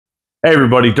Hey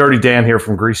everybody, Dirty Dan here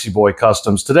from Greasy Boy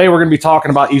Customs. Today we're going to be talking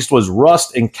about Eastwood's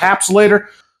Rust Encapsulator.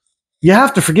 You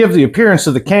have to forgive the appearance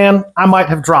of the can. I might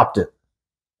have dropped it.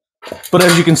 But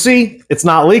as you can see, it's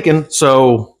not leaking,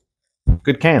 so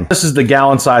good can. This is the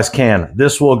gallon size can.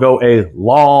 This will go a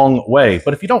long way.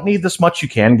 But if you don't need this much, you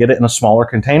can get it in a smaller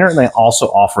container, and they also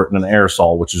offer it in an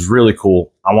aerosol, which is really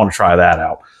cool. I want to try that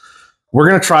out. We're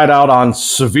going to try it out on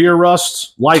severe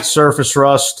rust, light surface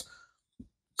rust,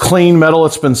 clean metal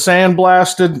that's been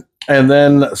sandblasted, and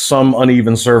then some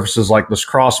uneven surfaces like this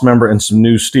cross member and some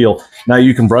new steel. Now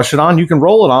you can brush it on, you can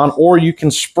roll it on, or you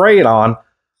can spray it on.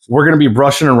 We're going to be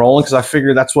brushing and rolling because I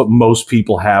figure that's what most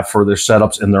people have for their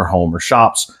setups in their home or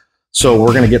shops. So we're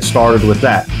going to get started with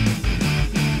that.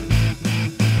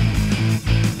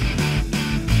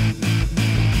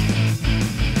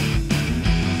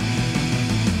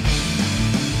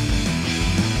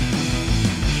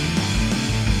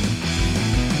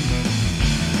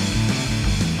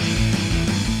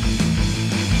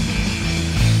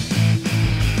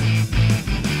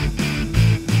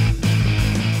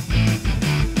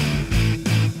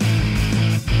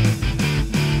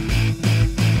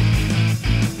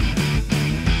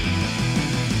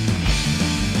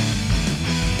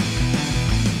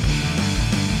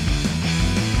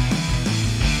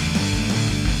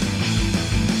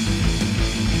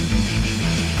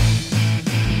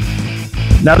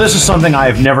 Now this is something I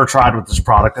have never tried with this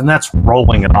product, and that's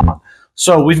rolling it on.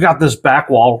 So we've got this back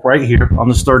wall right here on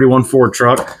this 31 Ford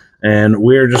truck, and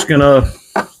we're just gonna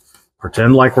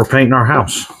pretend like we're painting our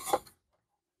house.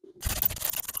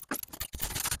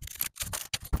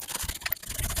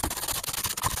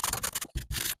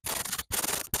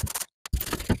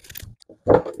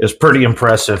 It's pretty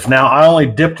impressive. Now I only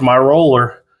dipped my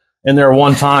roller in there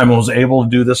one time and was able to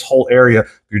do this whole area.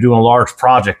 If you're doing a large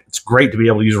project, it's great to be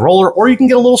able to use a roller, or you can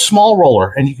get a little small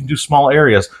roller and you can do small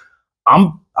areas.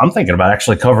 I'm thinking about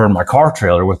actually covering my car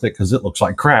trailer with it because it looks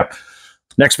like crap.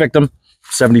 Next victim,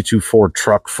 72 Ford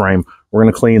truck frame. We're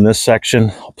going to clean this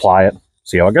section, apply it,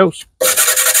 see how it goes.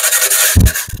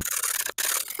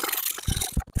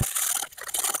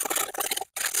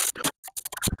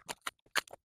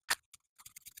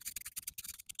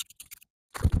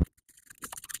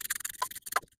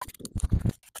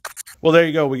 Well, there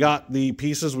you go. We got the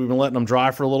pieces. We've been letting them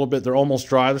dry for a little bit. They're almost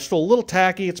dry. They're still a little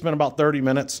tacky. It's been about 30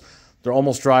 minutes. They're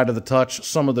almost dry to the touch.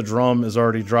 Some of the drum is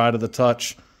already dry to the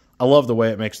touch. I love the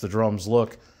way it makes the drums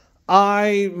look.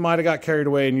 I might have got carried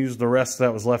away and used the rest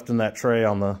that was left in that tray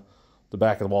on the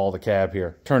back of the wall of the cab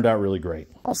here. Turned out really great.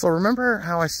 Also, remember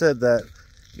how I said that,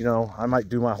 you know, I might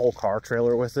do my whole car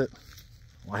trailer with it?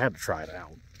 Well, I had to try it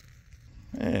out.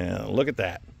 And look at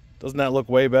that. Doesn't that look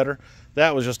way better?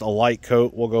 That was just a light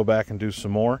coat. We'll go back and do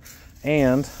some more.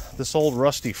 And this old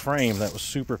rusty frame that was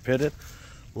super pitted,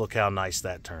 look how nice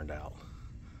that turned out.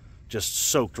 Just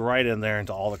soaked right in there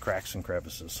into all the cracks and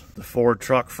crevices. The Ford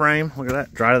truck frame, look at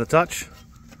that, dry to the touch.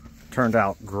 Turned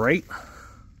out great.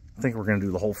 I think we're gonna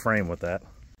do the whole frame with that.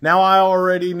 Now I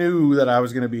already knew that I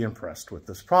was gonna be impressed with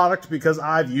this product because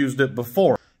I've used it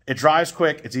before. It dries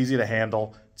quick, it's easy to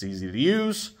handle, it's easy to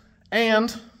use,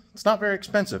 and it's not very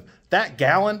expensive. That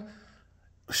gallon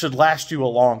should last you a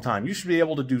long time. You should be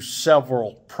able to do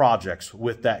several projects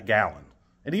with that gallon.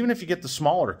 And even if you get the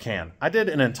smaller can, I did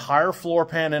an entire floor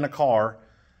pan in a car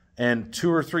and 2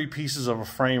 or 3 pieces of a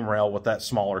frame rail with that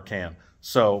smaller can.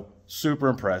 So super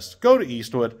impressed. Go to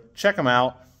Eastwood, check them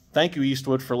out. Thank you,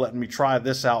 Eastwood, for letting me try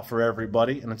this out for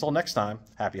everybody. And until next time,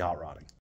 happy hot rodding.